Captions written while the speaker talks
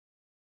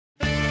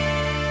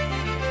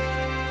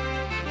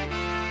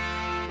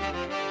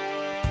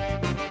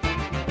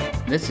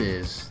This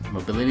is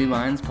Mobility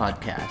Lines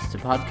Podcast, a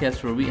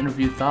podcast where we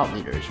interview thought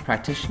leaders,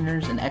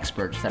 practitioners, and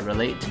experts that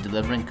relate to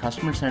delivering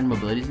customer-centered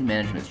mobility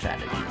management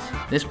strategies.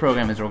 This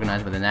program is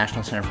organized by the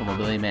National Center for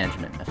Mobility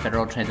Management, a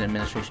Federal Transit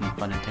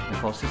Administration-funded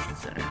technical assistance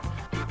center.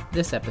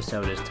 This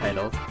episode is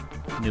titled,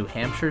 New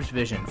Hampshire's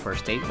Vision for a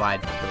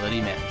Statewide Mobility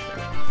Manager,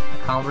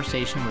 a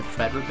conversation with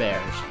Fred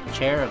Roberge,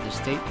 Chair of the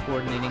State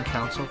Coordinating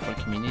Council for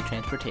Community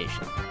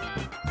Transportation.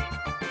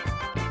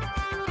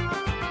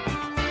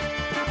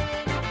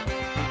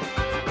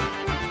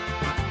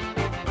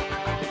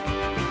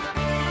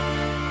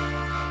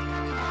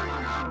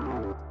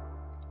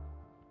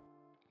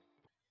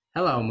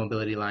 Hello,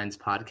 Mobility Lines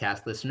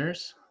podcast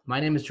listeners. My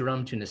name is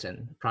Jerome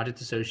Tunison,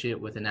 Project Associate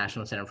with the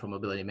National Center for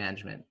Mobility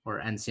Management, or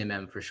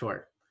NCMM for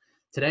short.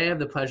 Today, I have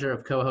the pleasure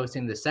of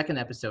co-hosting the second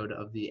episode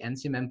of the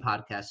NCMM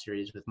podcast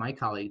series with my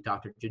colleague,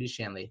 Dr. Judy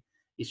Shanley,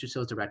 Easter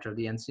Seals Director of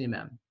the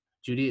NCMM.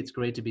 Judy, it's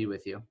great to be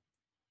with you.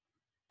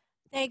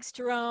 Thanks,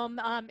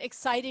 Jerome. I'm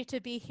excited to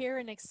be here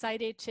and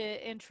excited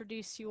to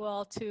introduce you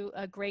all to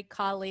a great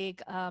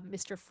colleague,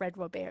 Mr. Fred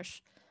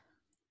Roberge.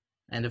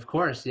 And of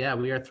course, we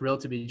are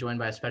thrilled to be joined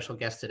by a special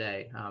guest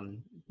today.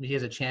 He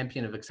is a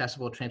champion of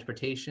accessible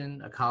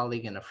transportation, a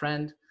colleague and a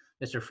friend,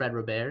 Mr. Fred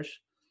Roberge.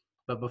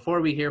 But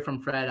before we hear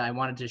from Fred, I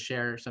wanted to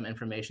share some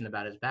information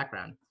about his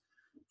background.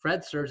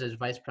 Fred serves as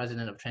Vice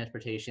President of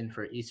Transportation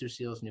for Easter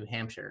Seals, New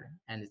Hampshire,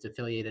 and its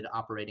affiliated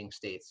operating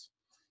states.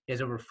 He has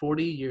over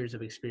 40 years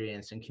of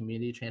experience in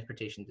community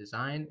transportation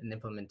design and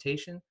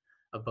implementation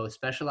of both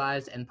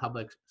specialized and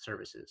public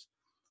services.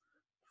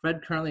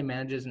 Fred currently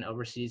manages and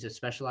oversees a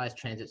specialized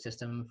transit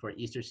system for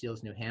Easter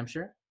Seals, New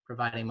Hampshire,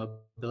 providing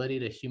mobility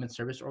to human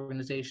service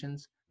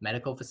organizations,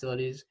 medical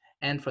facilities,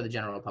 and for the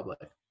general public.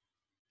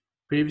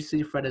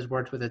 Previously, Fred has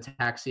worked with the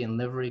Taxi and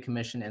Livery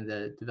Commission in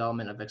the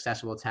development of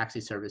accessible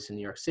taxi service in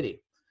New York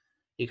City.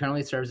 He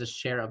currently serves as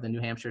chair of the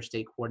New Hampshire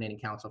State Coordinating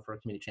Council for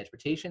Community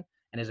Transportation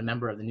and is a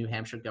member of the New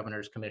Hampshire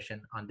Governor's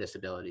Commission on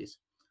Disabilities.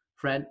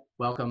 Fred,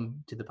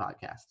 welcome to the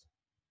podcast.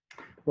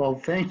 Well,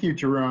 thank you,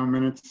 Jerome,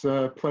 and it's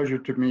a pleasure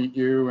to meet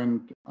you,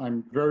 and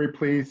I'm very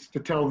pleased to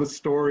tell the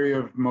story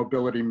of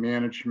mobility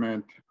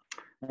management.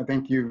 I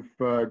think you've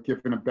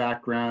given a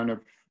background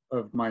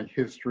of my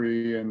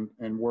history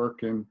and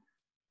work in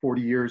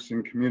 40 years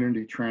in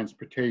community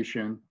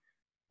transportation,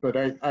 but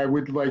I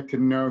would like to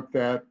note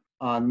that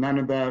none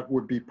of that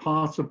would be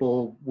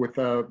possible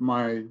without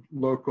my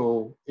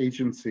local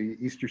agency,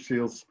 Easter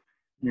Seals,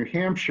 New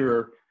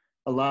Hampshire,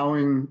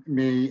 allowing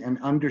me an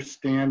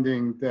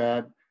understanding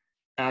that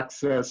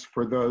access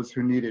for those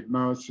who need it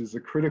most is a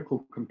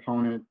critical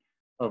component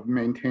of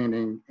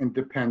maintaining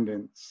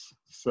independence.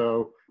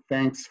 So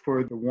thanks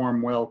for the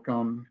warm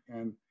welcome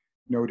and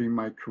noting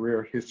my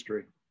career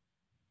history.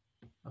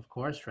 Of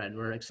course, Fred,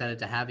 we're excited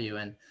to have you.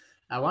 And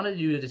I wanted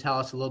you to tell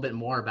us a little bit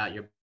more about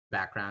your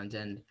background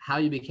and how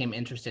you became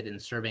interested in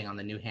serving on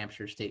the New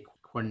Hampshire State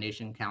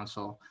Coordination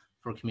Council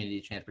for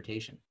Community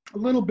Transportation. A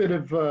little bit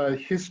of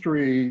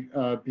history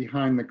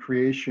behind the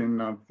creation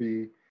of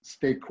the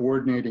State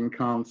Coordinating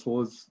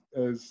Council,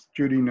 as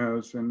Judy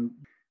knows, and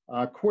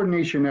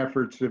coordination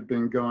efforts have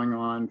been going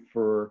on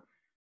for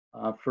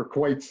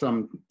quite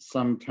some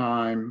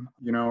time.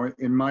 You know,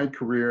 in my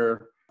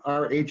career,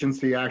 our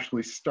agency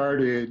actually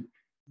started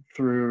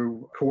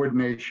through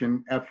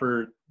coordination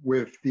effort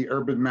with the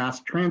Urban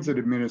Mass Transit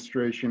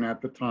Administration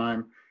at the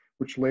time,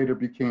 which later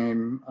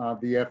became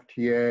the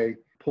FTA,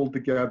 pulled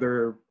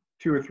together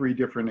 2 or 3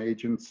 different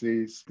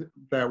agencies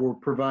that were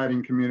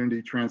providing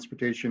community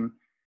transportation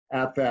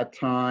at that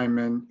time,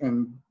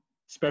 and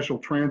Special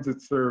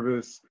Transit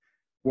Service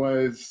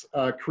was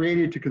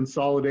created to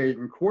consolidate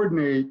and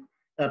coordinate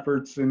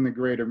efforts in the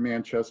greater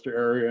Manchester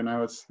area, and I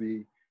was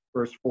the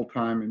first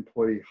full-time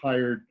employee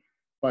hired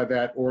by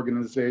that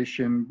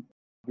organization.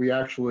 We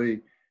actually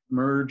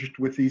merged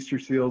with Easter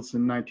Seals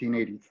in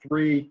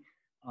 1983,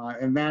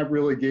 and that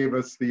really gave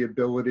us the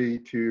ability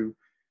to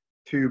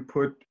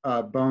put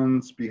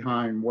bones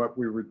behind what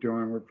we were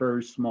doing. We're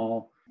very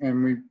small,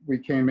 and we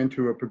came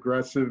into a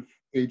progressive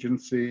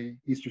agency.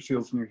 Easter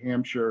Seals New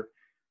Hampshire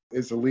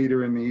is a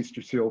leader in the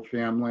Easter Seal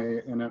family,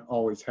 and it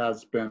always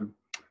has been,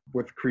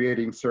 with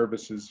creating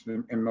services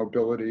and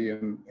mobility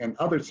and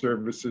other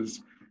services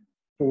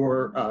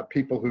for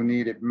people who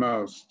need it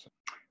most.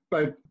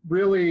 But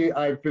really,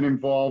 I've been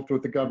involved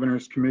with the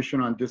Governor's Commission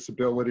on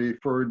Disability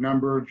for a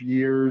number of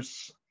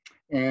years.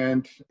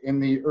 And in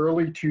the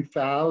early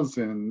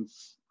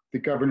 2000s, the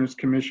Governor's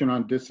Commission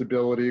on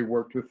Disability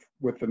worked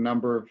with a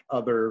number of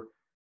other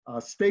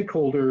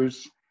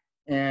stakeholders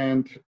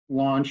and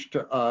launched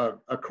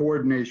a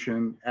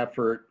coordination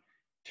effort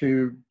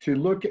to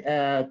look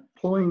at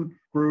pulling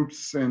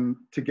groups and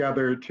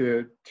together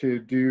to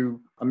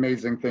do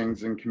amazing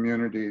things in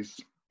communities.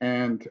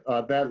 And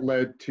that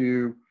led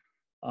to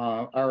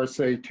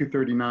RSA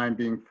 239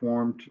 being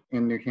formed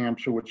in New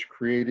Hampshire, which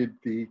created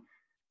the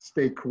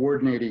State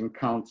Coordinating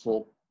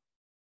Council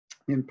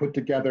and put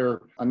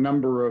together a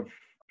number of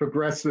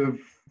progressive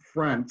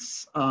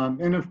fronts.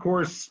 And of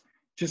course,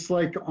 just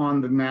like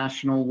on the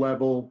national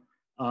level,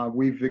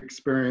 we've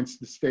experienced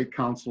the State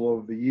Council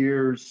over the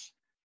years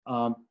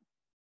um,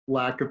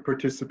 lack of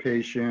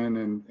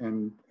participation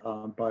and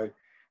by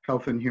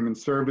Health and Human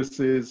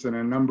Services and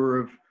a number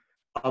of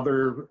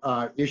other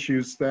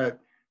issues that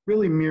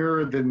really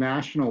mirror the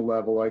national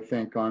level, I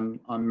think, on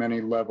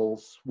many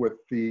levels, with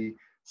the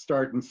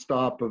start and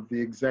stop of the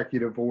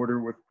executive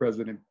order with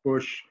President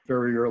Bush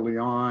very early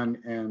on,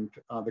 and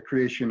the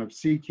creation of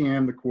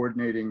CCAM, the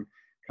Coordinating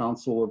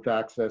Council of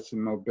Access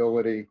and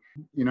Mobility.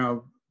 You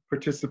know,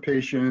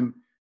 participation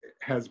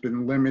has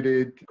been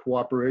limited,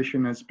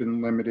 cooperation has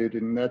been limited,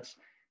 and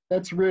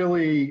that's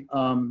really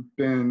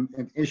been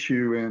an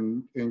issue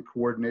in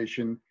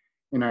coordination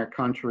in our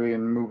country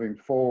and moving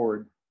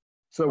forward.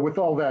 So with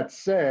all that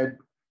said,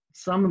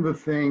 some of the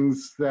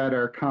things that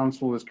our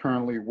council is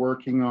currently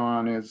working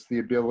on is the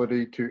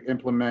ability to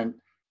implement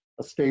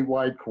a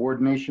statewide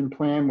coordination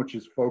plan, which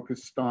is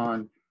focused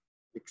on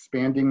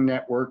expanding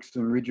networks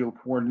and regional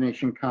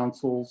coordination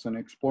councils and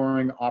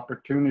exploring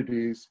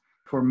opportunities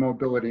for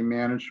mobility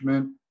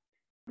management.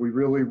 We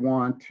really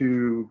want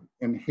to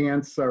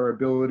enhance our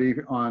ability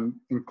on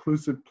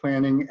inclusive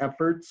planning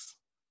efforts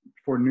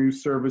for new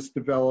service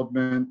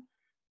development.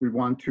 We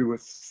want to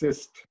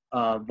assist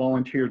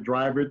volunteer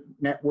driver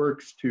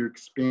networks to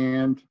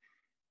expand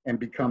and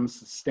become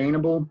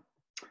sustainable.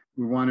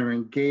 We want to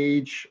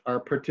engage our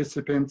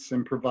participants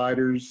and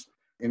providers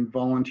in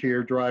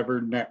volunteer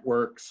driver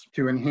networks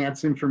to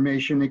enhance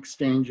information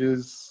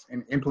exchanges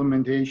and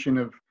implementation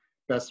of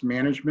best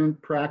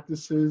management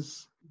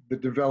practices. The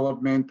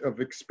development of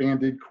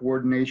expanded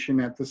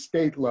coordination at the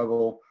state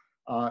level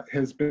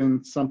has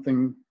been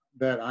something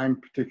that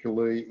I'm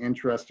particularly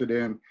interested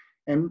in,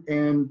 and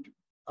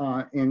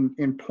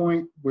in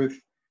point with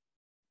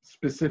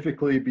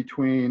specifically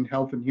between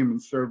Health and Human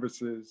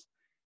Services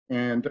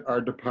and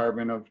our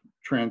Department of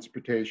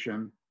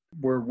Transportation.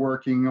 We're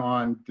working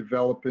on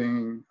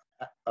developing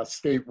a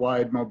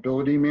statewide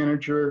mobility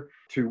manager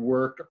to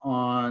work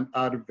on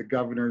out of the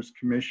Governor's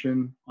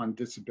Commission on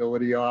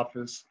Disability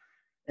Office.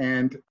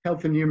 And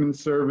Health and Human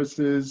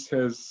Services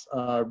has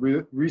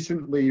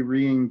recently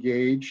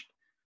re-engaged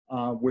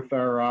with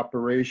our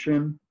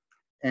operation,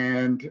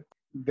 and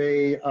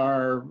they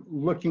are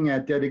looking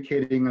at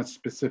dedicating a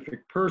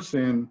specific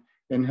person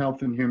in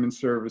Health and Human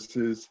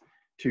Services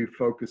to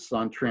focus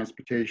on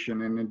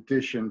transportation, in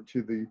addition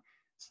to the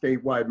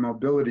statewide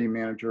mobility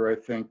manager, I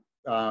think,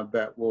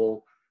 that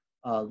will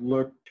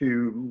look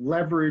to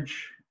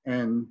leverage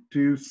and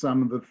do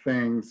some of the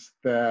things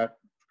that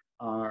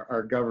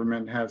our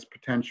government has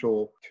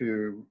potential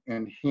to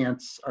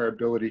enhance our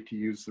ability to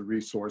use the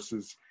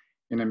resources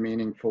in a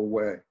meaningful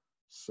way.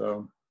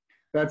 So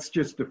that's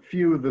just a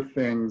few of the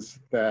things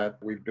that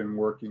we've been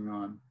working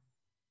on.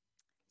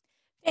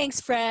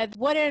 Thanks, Fred.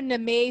 What an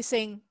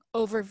amazing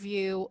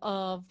overview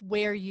of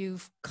where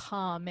you've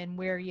come and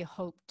where you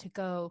hope to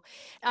go.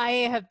 I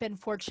have been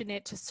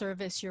fortunate to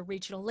serve as your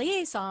regional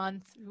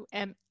liaison through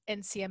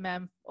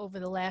NCMM over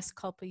the last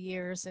couple of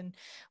years, and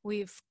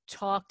we've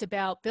talked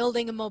about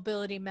building a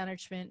mobility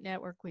management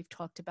network. We've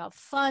talked about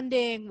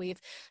funding.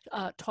 We've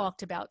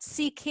talked about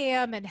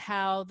CCAM and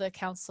how the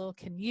council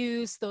can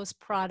use those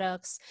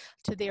products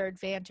to their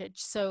advantage.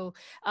 So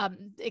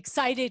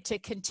excited to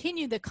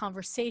continue the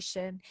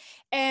conversation.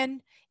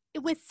 And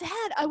with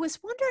that, I was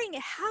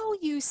wondering how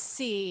you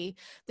see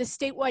the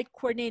statewide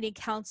coordinating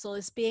council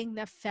as being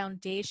the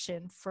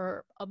foundation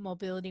for a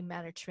mobility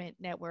management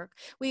network.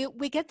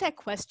 We get that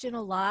question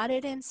a lot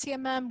at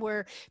NCMM,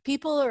 where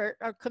people are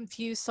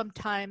confused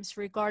sometimes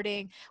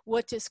regarding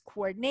what does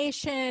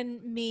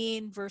coordination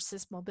mean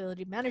versus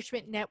mobility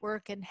management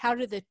network, and how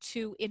do the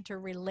two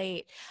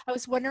interrelate. I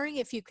was wondering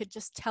if you could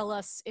just tell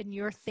us, in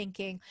your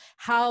thinking,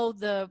 how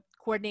the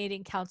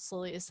coordinating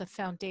council is a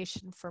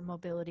foundation for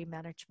mobility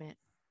management.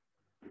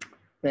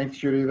 Thanks,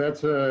 Judy.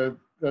 That's a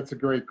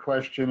great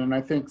question. And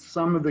I think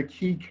some of the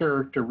key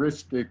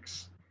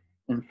characteristics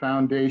and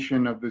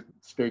foundation of the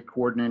State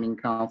Coordinating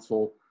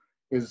Council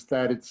is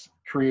that it's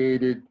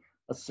created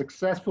a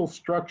successful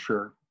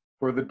structure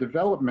for the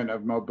development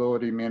of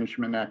mobility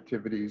management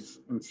activities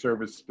and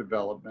service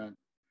development.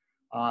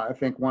 I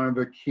think one of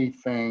the key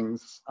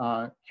things,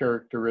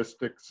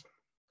 characteristics,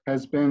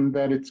 has been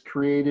that it's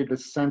created a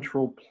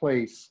central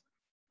place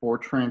for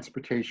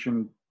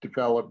transportation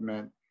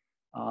development.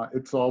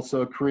 It's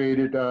also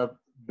created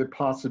the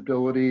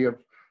possibility of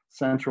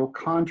central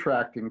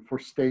contracting for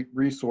state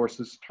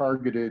resources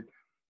targeted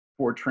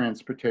for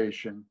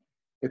transportation.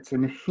 It's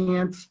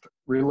enhanced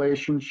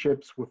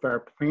relationships with our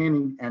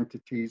planning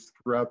entities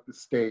throughout the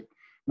state.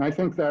 And I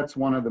think that's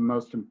one of the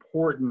most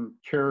important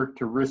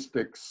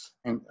characteristics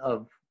and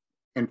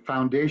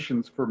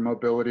foundations for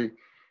mobility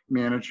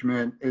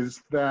management,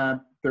 is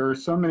that there are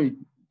so many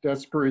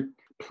desperate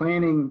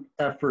planning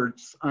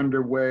efforts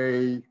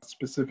underway,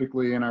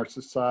 specifically in our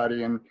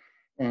society,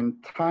 and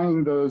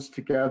tying those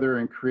together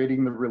and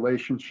creating the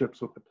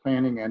relationships with the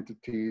planning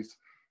entities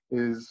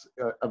is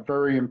a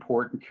very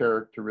important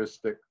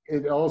characteristic.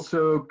 It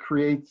also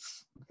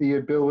creates the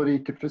ability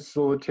to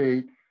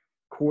facilitate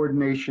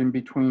coordination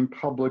between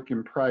public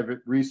and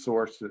private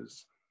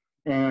resources.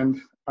 And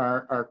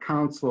our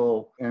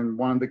council, and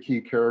one of the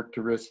key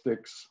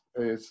characteristics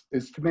is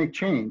to make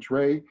change,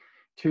 right?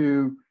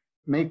 To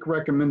make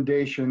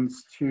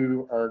recommendations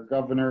to our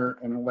governor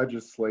and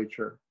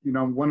legislature. You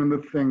know, one of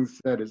the things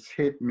that has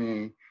hit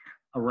me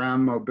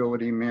around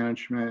mobility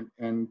management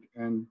and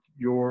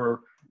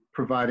your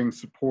providing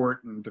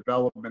support and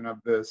development of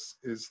this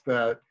is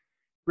that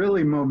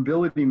really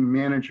mobility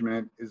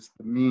management is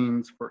the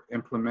means for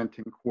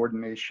implementing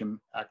coordination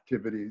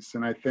activities.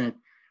 And I think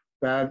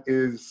that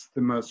is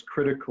the most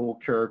critical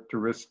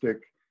characteristic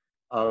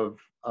of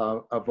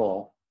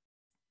all.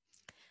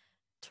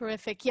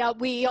 Terrific. Yeah,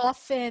 we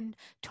often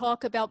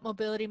talk about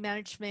mobility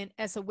management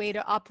as a way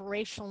to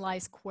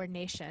operationalize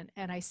coordination.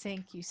 And I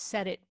think you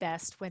said it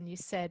best when you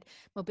said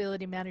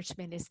mobility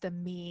management is the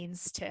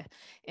means to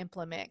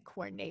implement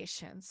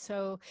coordination.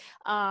 So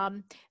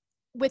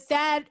with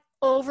that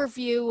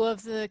overview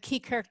of the key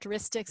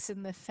characteristics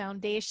in the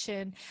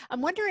foundation,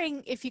 I'm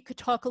wondering if you could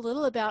talk a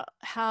little about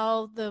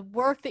how the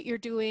work that you're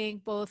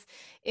doing, both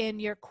in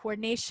your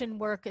coordination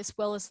work as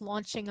well as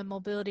launching a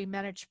mobility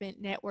management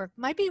network,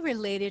 might be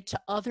related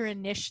to other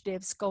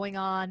initiatives going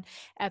on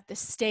at the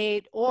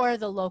state or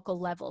the local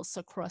levels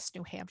across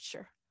New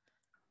Hampshire.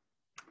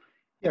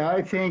 Yeah,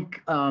 I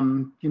think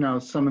you know,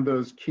 some of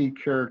those key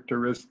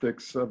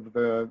characteristics of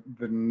the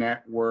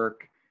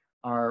network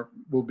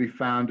will be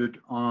founded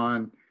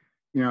on,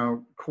 you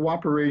know,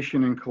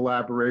 cooperation and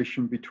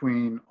collaboration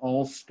between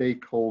all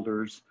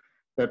stakeholders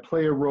that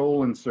play a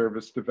role in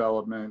service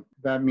development,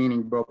 that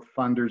meaning both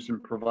funders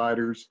and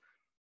providers,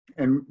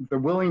 and the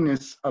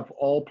willingness of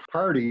all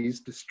parties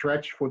to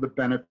stretch for the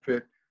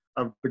benefit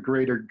of the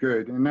greater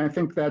good. And I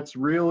think that's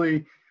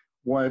really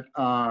what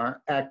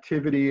our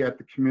activity at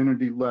the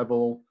community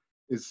level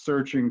is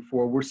searching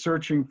for. We're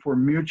searching for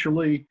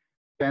mutually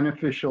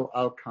beneficial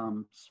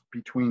outcomes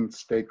between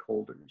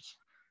stakeholders.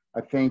 I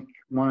think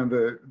one of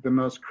the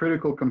most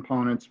critical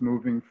components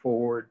moving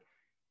forward,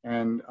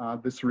 and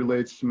this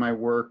relates to my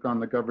work on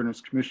the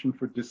Governor's Commission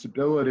for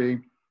Disability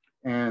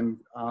and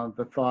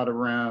the thought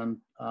around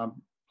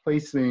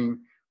placing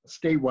a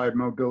statewide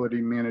mobility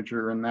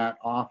manager in that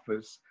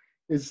office,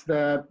 is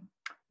that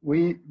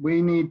we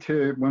need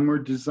to, when we're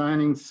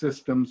designing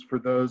systems for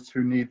those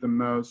who need the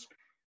most,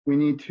 we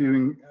need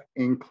to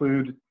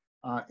include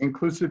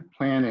inclusive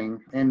planning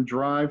and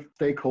drive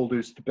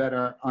stakeholders to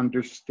better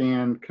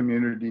understand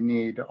community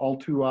need. All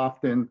too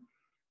often,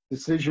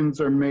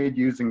 decisions are made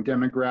using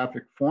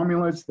demographic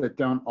formulas that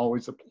don't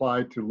always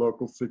apply to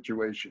local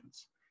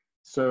situations.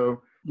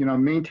 So, you know,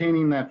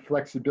 maintaining that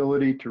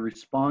flexibility to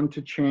respond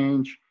to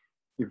change,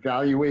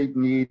 evaluate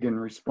need,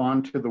 and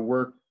respond to the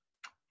work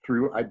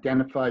through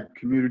identified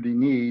community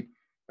need,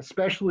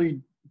 especially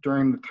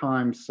during the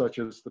times such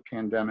as the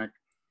pandemic.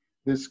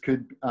 This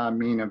could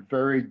mean a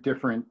very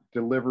different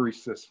delivery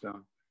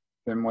system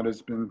than what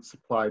has been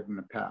supplied in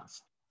the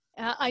past.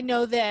 I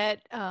know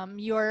that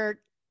your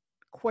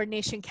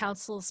coordination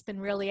council has been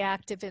really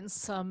active in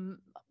some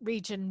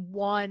Region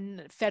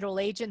 1 federal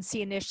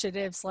agency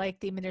initiatives like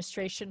the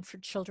Administration for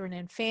Children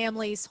and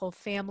Families, whole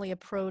family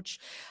approach.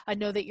 I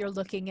know that you're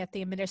looking at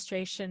the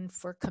Administration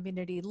for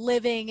Community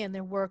Living and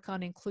their work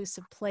on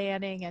inclusive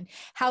planning and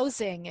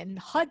housing, and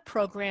HUD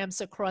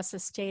programs across the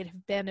state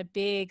have been a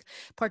big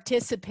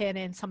participant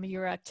in some of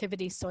your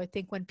activities. So I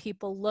think when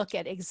people look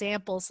at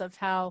examples of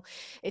how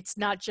it's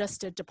not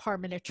just a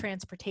Department of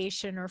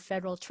Transportation or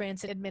Federal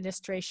Transit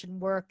Administration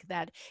work,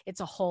 that it's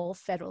a whole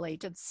federal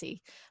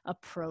agency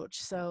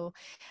approach. So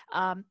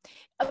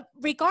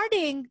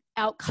regarding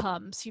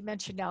outcomes, you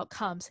mentioned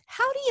outcomes.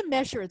 How do you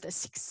measure the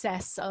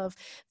success of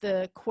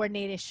the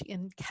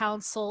Coordination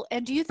Council?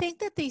 And do you think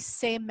that these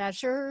same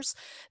measures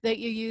that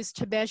you use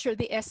to measure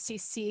the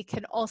SCC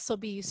can also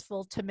be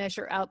useful to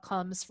measure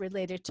outcomes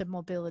related to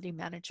mobility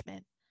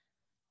management?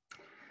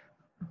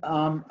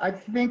 I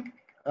think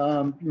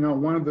you know,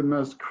 one of the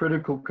most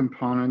critical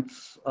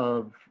components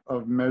of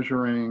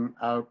measuring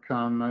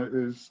outcome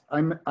is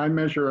I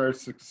measure our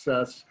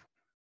success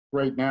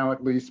right now,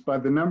 at least, by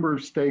the number of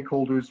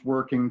stakeholders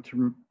working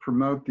to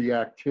promote the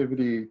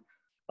activity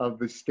of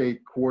the State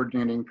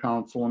Coordinating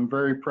Council. I'm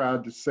very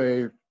proud to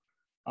say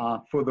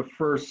for the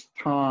first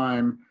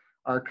time,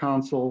 our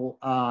council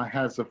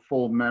has a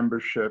full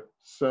membership.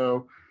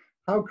 So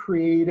how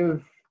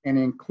creative and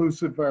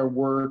inclusive our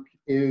work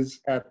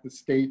is at the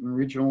state and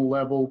regional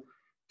level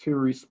to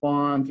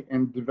respond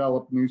and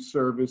develop new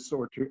service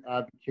or to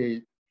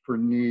advocate for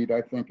need,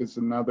 I think is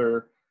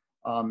another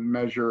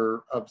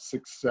measure of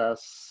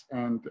success.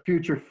 And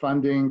future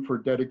funding for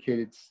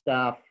dedicated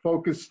staff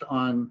focused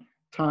on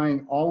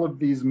tying all of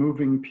these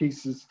moving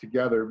pieces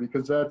together,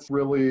 because that's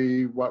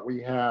really what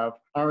we have.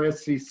 Our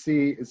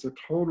SCC is a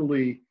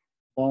totally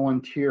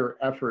volunteer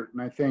effort,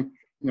 and I think,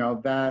 you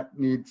know, that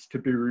needs to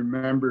be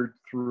remembered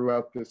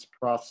throughout this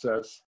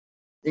process.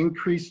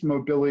 Increased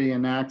mobility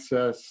and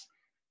access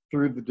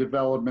through the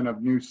development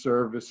of new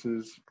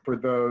services for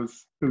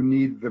those who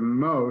need them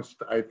most,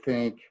 I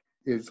think,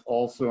 is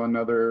also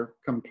another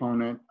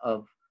component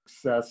of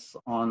success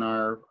on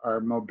our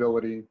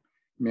mobility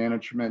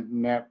management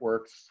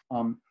networks.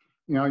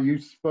 You You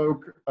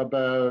spoke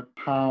about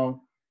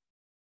how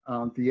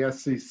the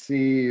SEC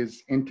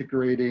is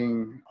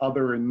integrating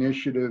other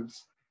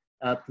initiatives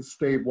at the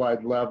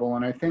statewide level.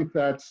 And I think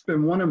that's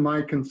been one of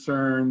my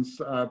concerns,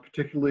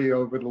 particularly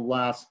over the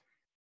last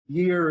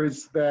year,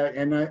 is that,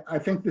 and I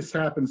think this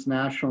happens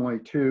nationally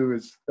too,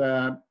 is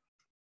that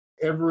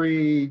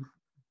every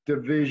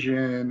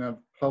division of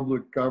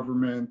public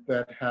government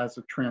that has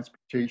a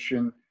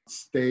transportation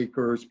stake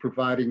or is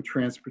providing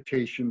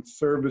transportation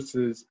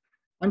services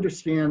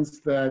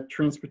understands that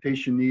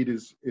transportation need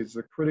is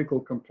a critical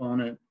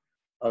component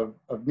of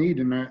need,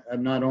 and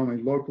not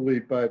only locally,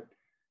 but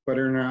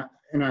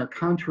in our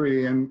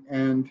country.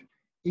 And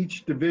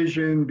each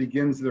division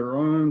begins their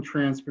own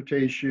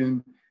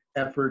transportation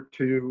effort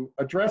to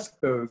address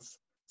those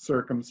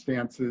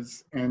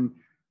circumstances. And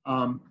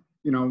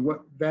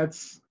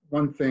that's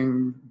one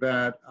thing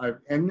that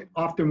and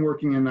often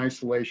working in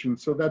isolation.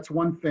 So that's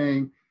one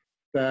thing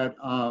that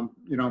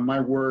my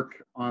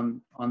work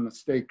on the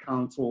state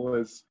council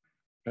has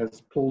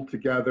pulled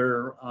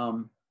together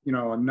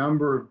a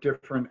number of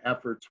different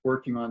efforts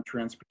working on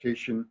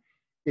transportation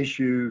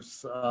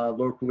issues.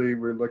 Locally,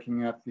 we're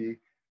looking at the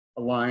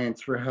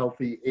Alliance for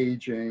Healthy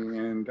Aging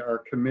and our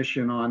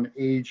Commission on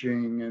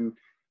Aging and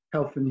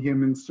Health and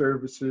Human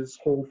Services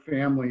Whole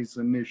Families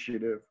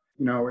Initiative,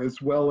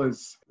 as well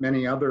as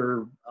many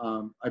other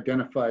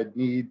identified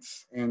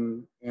needs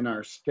in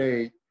our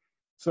state.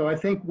 So I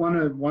think one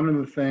of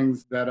the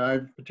things that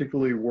I've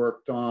particularly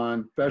worked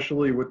on,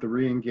 especially with the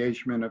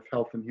re-engagement of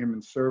Health and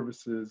Human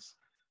Services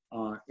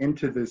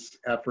into this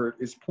effort,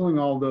 is pulling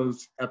all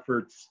those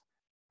efforts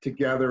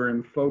together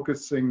and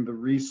focusing the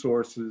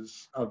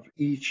resources of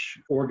each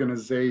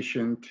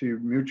organization to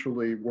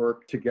mutually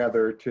work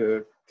together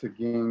to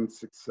gain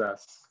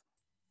success.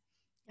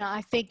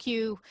 I think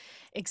you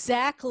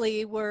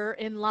exactly were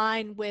in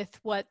line with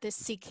what this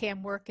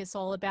CCAM work is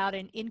all about,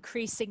 and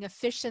increasing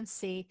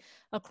efficiency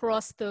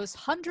across those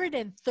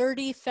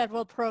 130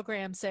 federal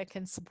programs that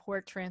can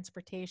support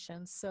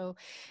transportation. So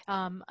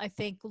I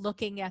think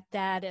looking at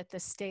that at the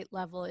state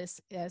level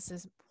is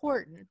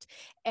important.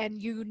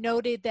 And you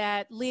noted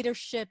that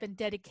leadership and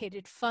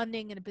dedicated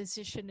funding in a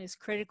position is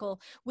critical.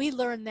 We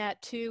learned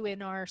that too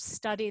in our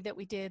study that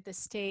we did, the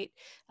state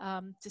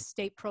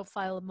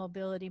profile of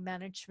mobility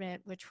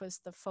management, which was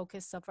the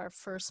focus of our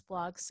first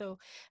blog. So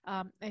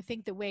I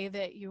think the way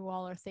that you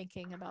all are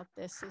thinking about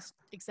this is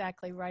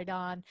exactly right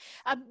on.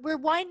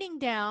 We're winding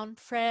down,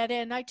 Fred,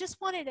 and I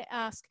just wanted to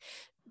ask,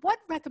 what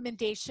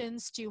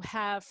recommendations do you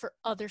have for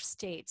other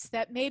states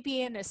that may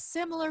be in a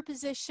similar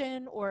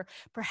position, or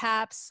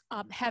perhaps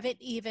haven't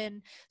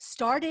even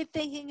started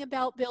thinking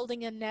about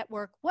building a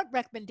network? What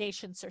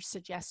recommendations or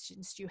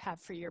suggestions do you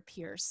have for your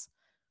peers?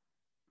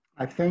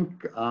 I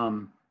think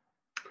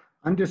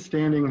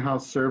understanding how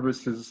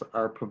services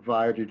are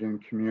provided in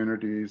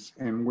communities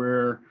and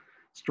where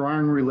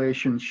strong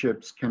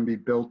relationships can be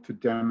built to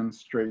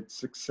demonstrate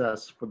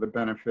success for the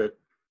benefit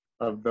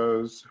of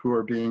those who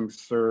are being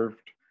served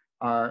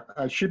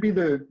should be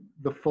the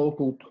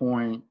focal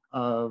point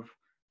of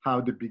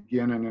how to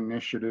begin an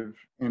initiative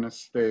in a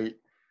state.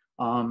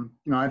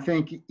 I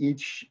think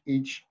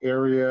each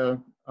area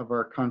of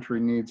our country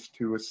needs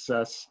to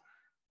assess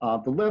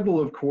the level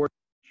of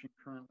coordination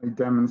currently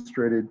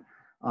demonstrated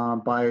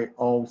by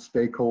all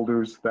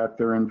stakeholders that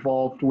they're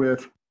involved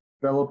with,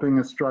 developing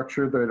a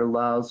structure that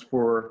allows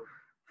for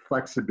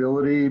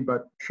flexibility.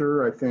 But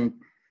sure, I think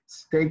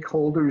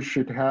stakeholders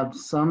should have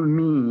some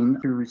mean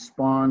to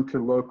respond to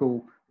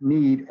local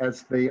need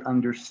as they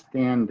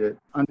understand it,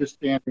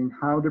 understanding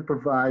how to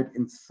provide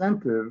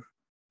incentive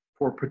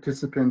for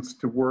participants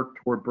to work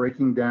toward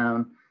breaking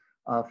down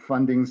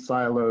funding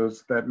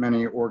silos that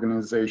many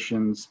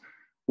organizations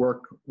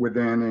work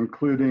within,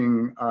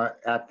 including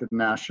at the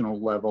national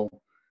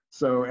level.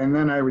 So, and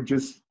then I would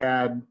just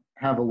add,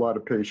 have a lot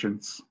of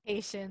patience.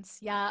 Patience,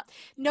 yeah.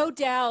 No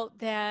doubt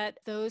that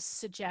those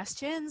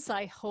suggestions,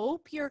 I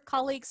hope your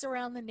colleagues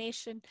around the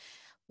nation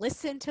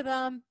listen to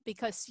them,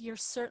 because you're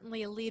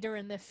certainly a leader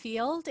in the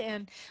field.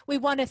 And we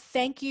want to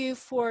thank you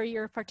for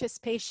your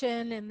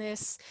participation in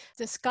this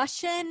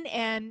discussion,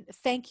 and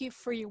thank you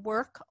for your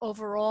work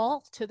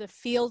overall to the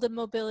field of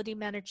mobility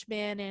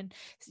management and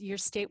your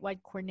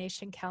statewide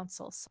coordination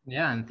councils.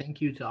 Yeah, and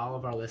thank you to all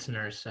of our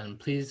listeners. And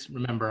please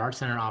remember, our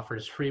center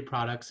offers free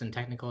products and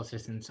technical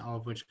assistance, all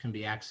of which can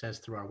be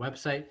accessed through our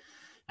website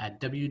at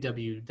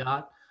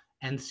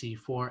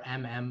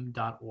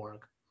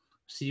www.nc4mm.org.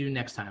 See you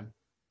next time.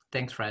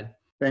 Thanks, Fred.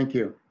 Thank you.